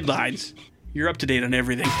 There's your headlines. You're up to date on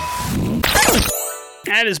everything.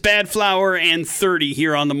 That is Bad Flower and 30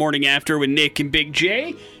 here on the Morning After with Nick and Big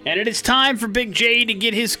J. And it is time for Big J to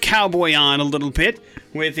get his cowboy on a little bit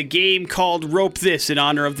with a game called Rope This in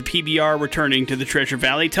honor of the PBR returning to the Treasure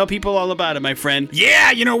Valley. Tell people all about it, my friend.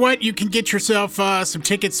 Yeah, you know what? You can get yourself some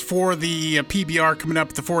tickets for the PBR coming up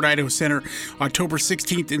at the Ford Idaho Center October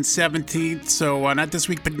 16th and 17th. So not this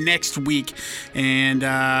week, but next week. And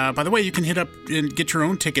by the way, you can hit up and get your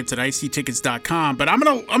own tickets at ictickets.com. But I'm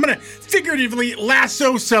gonna figuratively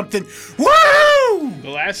lasso something. Woo! The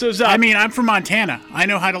lasso's up. I mean, I'm from Montana. I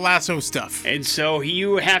know how to lasso stuff. And so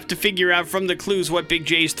you have to figure out from the clues what Big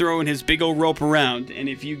J's throwing his big old rope around. And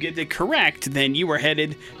if you get it correct, then you are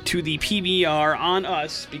headed to the PBR on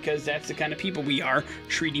us, because that's the kind of people we are,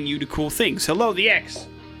 treating you to cool things. Hello, the X.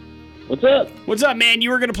 What's up? What's up, man? You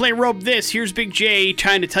were going to play Rope This. Here's Big J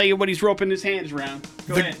trying to tell you what he's roping his hands around.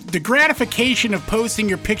 Go ahead. The gratification of posting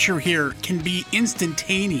your picture here can be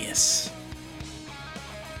instantaneous.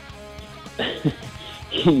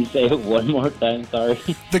 Can you say it one more time? Sorry.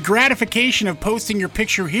 The gratification of posting your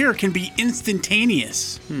picture here can be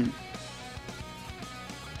instantaneous.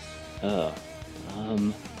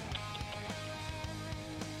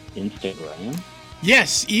 Instagram?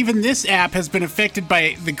 Yes, even this app has been affected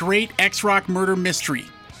by the great X-Rock murder mystery.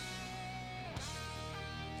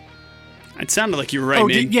 It sounded like you were right, Oh,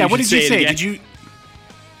 man. what did you say? Again. Did you?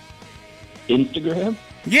 Instagram?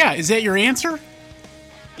 Yeah, is that your answer?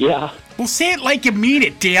 Yeah. Well, say it like you mean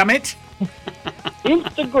it, damn it.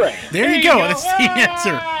 Instagram. There you go. That's the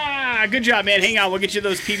answer. Ah, good job, man. Hang on. We'll get you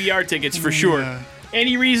those PBR tickets for sure.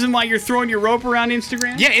 Any reason why you're throwing your rope around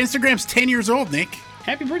Instagram? Yeah, Instagram's 10 years old, Nick.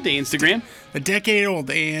 Happy birthday, Instagram. A decade old.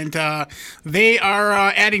 And they are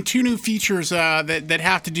adding 2 new features that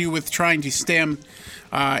have to do with trying to stem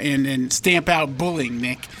and stamp out bullying,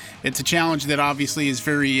 Nick. It's a challenge that obviously is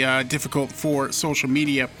very difficult for social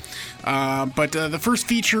media. But the first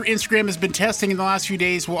feature Instagram has been testing in the last few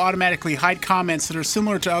days will automatically hide comments that are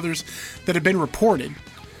similar to others that have been reported.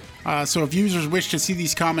 So if users wish to see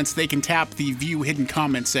these comments, they can tap the View Hidden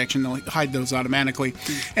Comments section. They'll hide those automatically.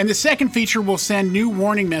 And the second feature will send new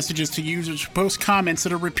warning messages to users who post comments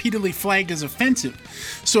that are repeatedly flagged as offensive.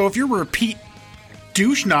 So if you're a repeat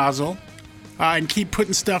douche nozzle and keep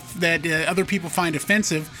putting stuff that other people find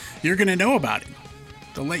offensive, you're going to know about it.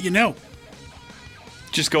 They'll let you know.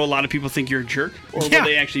 Just go, a lot of people think you're a jerk? Or will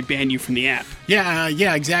they actually ban you from the app?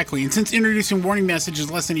 Yeah, exactly. And since introducing warning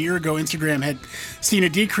messages less than a year ago, Instagram had seen a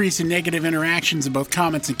decrease in negative interactions in both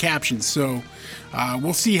comments and captions. So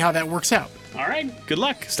we'll see how that works out. All right. Good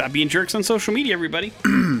luck. Stop being jerks on social media, everybody.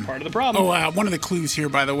 Part of the problem. One of the clues here,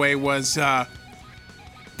 by the way, was that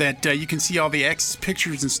you can see all the X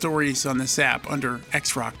pictures and stories on this app under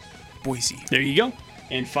X-Rock Boise. There you go.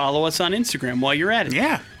 And follow us on Instagram while you're at it.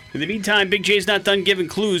 Yeah. In the meantime, Big J's not done giving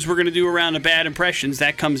clues. We're going to do a round of bad impressions.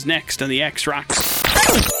 That comes next on the X-Rock.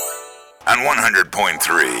 On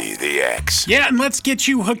 100.3, the X. Yeah, and let's get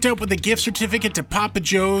you hooked up with a gift certificate to Papa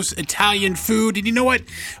Joe's Italian food. And you know what?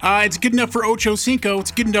 It's good enough for Ocho Cinco.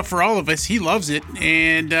 It's good enough for all of us. He loves it.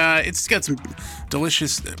 And it's got some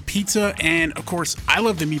delicious pizza. And, of course, I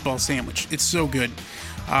love the meatball sandwich. It's so good.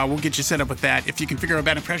 We'll get you set up with that if you can figure out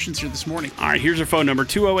bad impressions here this morning. All right, here's our phone number,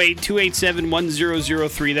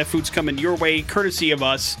 208-287-1003. That food's coming your way, courtesy of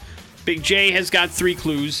us. Big J has got 3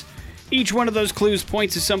 clues. Each one of those clues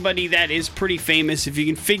points to somebody that is pretty famous. If you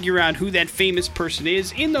can figure out who that famous person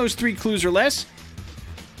is in those 3 clues or less,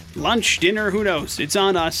 lunch, dinner, who knows? It's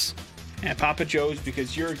on us at Papa Joe's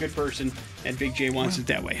because you're a good person and Big J wants it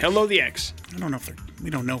that way. Hello, the X. I don't know if we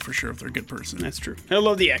don't know for sure if they're a good person. That's true.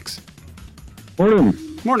 Hello, the X. Morning.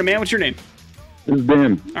 Morning, man. What's your name? This is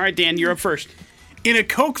Dan. All right, Dan, you're up first. In a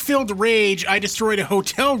coke-filled rage, I destroyed a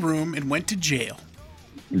hotel room and went to jail.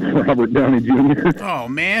 Robert Downey Jr. Oh,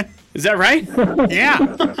 man. Is that right? Yeah.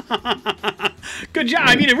 Good job.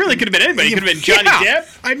 I mean, it really could have been anybody. It could have been Johnny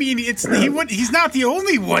Depp. I mean, he's not the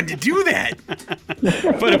only one to do that.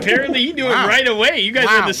 But apparently he knew it right away. You guys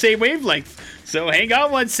are the same wavelength. So hang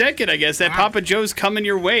on 1 second, I guess. That Papa Joe's coming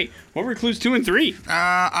your way. What were clues 2 and 3?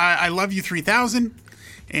 I Love You 3000.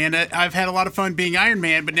 And I've had a lot of fun being Iron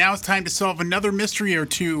Man, but now it's time to solve another mystery or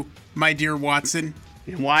two, my dear Watson.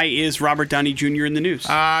 And why is Robert Downey Jr. in the news?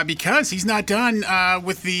 Because he's not done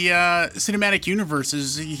with the cinematic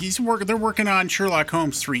universes. They're working on Sherlock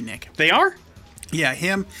Holmes 3, Nick. They are? Yeah,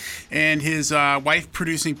 him and his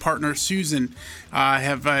wife-producing partner, Susan,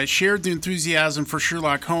 have shared the enthusiasm for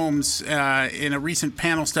Sherlock Holmes in a recent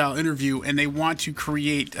panel-style interview, and they want to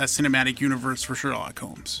create a cinematic universe for Sherlock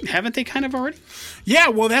Holmes. Haven't they kind of already? Yeah,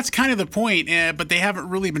 well, that's kind of the point, but they haven't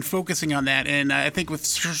really been focusing on that, and I think with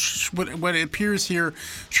what it appears here,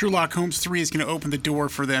 Sherlock Holmes 3 is going to open the door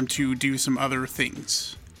for them to do some other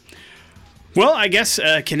things. Well, I guess,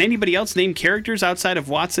 can anybody else name characters outside of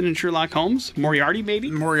Watson and Sherlock Holmes? Moriarty,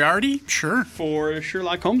 maybe? Moriarty? Sure. For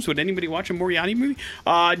Sherlock Holmes, would anybody watch a Moriarty movie?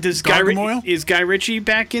 Is Guy Ritchie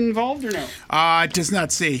back involved or no? It does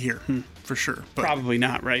not say here, for sure. But. Probably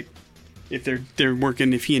not, right? If they're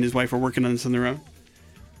working, if he and his wife are working on this on their own.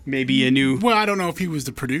 Maybe a new... Well, I don't know if he was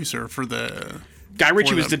the producer for the... Guy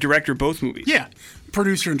Ritchie was the director of both movies. Yeah.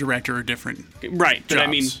 Producer and director are different. Right. But jobs. I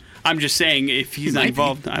mean, I'm just saying, if he's not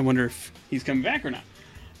involved, I wonder if he's coming back or not.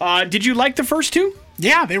 Did you like the first 2?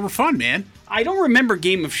 Yeah, they were fun, man. I don't remember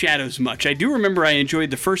Game of Shadows much. I do remember I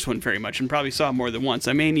enjoyed the first one very much and probably saw it more than once.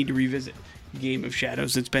 I may need to revisit Game of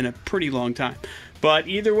Shadows. It's been a pretty long time. But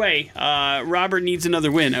either way, Robert needs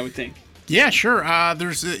another win, I would think. Yeah, sure.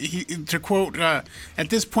 To quote, at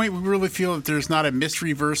this point, we really feel that there's not a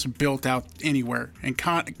mystery verse built out anywhere. And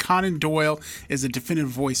Conan Doyle is a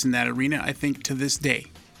definitive voice in that arena, I think, to this day.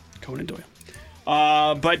 Conan Doyle.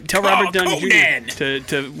 But tell Robert Downey Conan! Jr.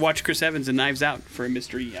 to watch Chris Evans and Knives Out for a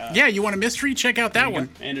mystery. Yeah, you want a mystery? Check out that one.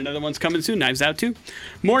 And another one's coming soon, Knives Out too.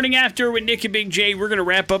 Morning After with Nick and Big J. We're going to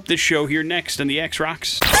wrap up this show here next on the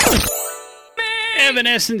X-Rocks.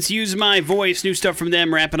 Evanescence, Use My Voice. New stuff from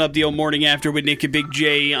them, wrapping up the old Morning After with Nick and Big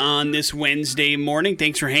J on this Wednesday morning.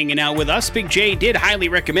 Thanks for hanging out with us. Big J did highly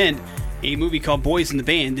recommend a movie called Boys in the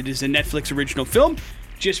Band. It is a Netflix original film.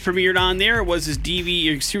 Just premiered on there. It was his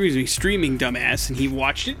streaming dumbass, and he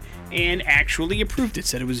watched it and actually approved it.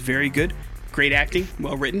 Said it was very good, great acting,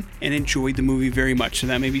 well written, and enjoyed the movie very much. So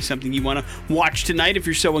that may be something you want to watch tonight if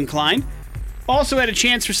you're so inclined. Also had a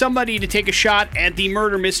chance for somebody to take a shot at the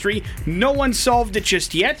murder mystery. No one solved it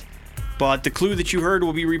just yet, but the clue that you heard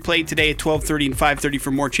will be replayed today at 12:30 and 5:30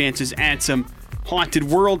 for more chances at some Haunted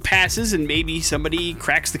World passes, and maybe somebody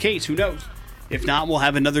cracks the case. Who knows? If not, we'll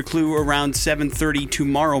have another clue around 7:30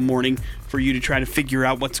 tomorrow morning for you to try to figure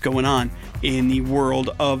out what's going on in the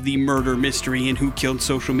world of the murder mystery and who killed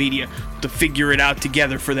social media. To figure it out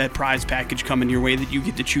together for that prize package coming your way that you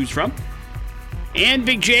get to choose from. And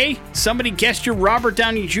Big J, somebody guessed your Robert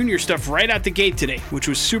Downey Jr. stuff right out the gate today, which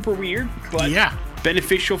was super weird, but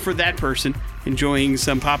beneficial for that person. Enjoying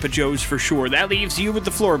some Papa Joe's for sure. That leaves you with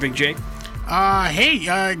the floor, Big J.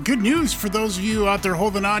 Good news for those of you out there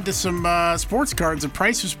holding on to some sports cards. The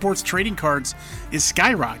price of sports trading cards is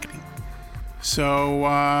skyrocketing. So,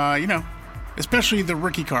 especially the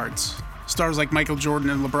rookie cards. Stars like Michael Jordan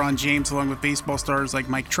and LeBron James, along with baseball stars like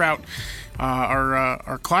Mike Trout,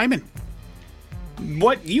 are climbing.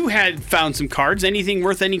 What, you had found some cards? Anything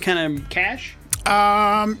worth any kind of cash?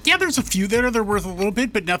 There's a few there. They're worth a little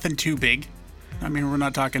bit, but nothing too big. I mean, we're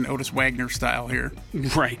not talking Otis Wagner style here.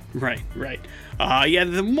 Right.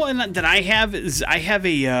 The one that I have is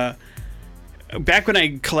back when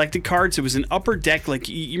I collected cards, it was an upper deck. Like,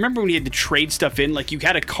 you remember when you had to trade stuff in? Like, you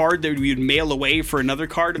had a card that you'd mail away for another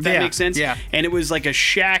card, if that makes sense? Yeah. And it was like a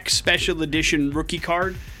Shaq special edition rookie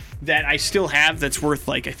card that I still have that's worth,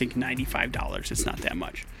 like, I think $95. It's not that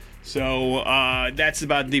much. So that's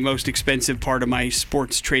about the most expensive part of my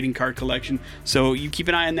sports trading card collection. So you keep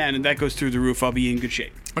an eye on that, and that goes through the roof. I'll be in good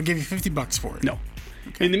shape. I'll give you $50 for it. No.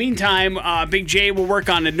 Okay. In the meantime, Big J will work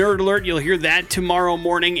on a Nerd Alert. You'll hear that tomorrow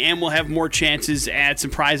morning, and we'll have more chances at some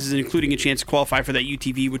prizes, including a chance to qualify for that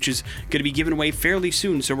UTV, which is going to be given away fairly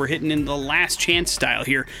soon. So we're hitting in the last chance style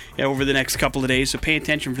here over the next couple of days. So pay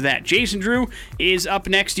attention for that. Jason Drew is up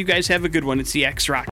next. You guys have a good one. It's the X-Rock.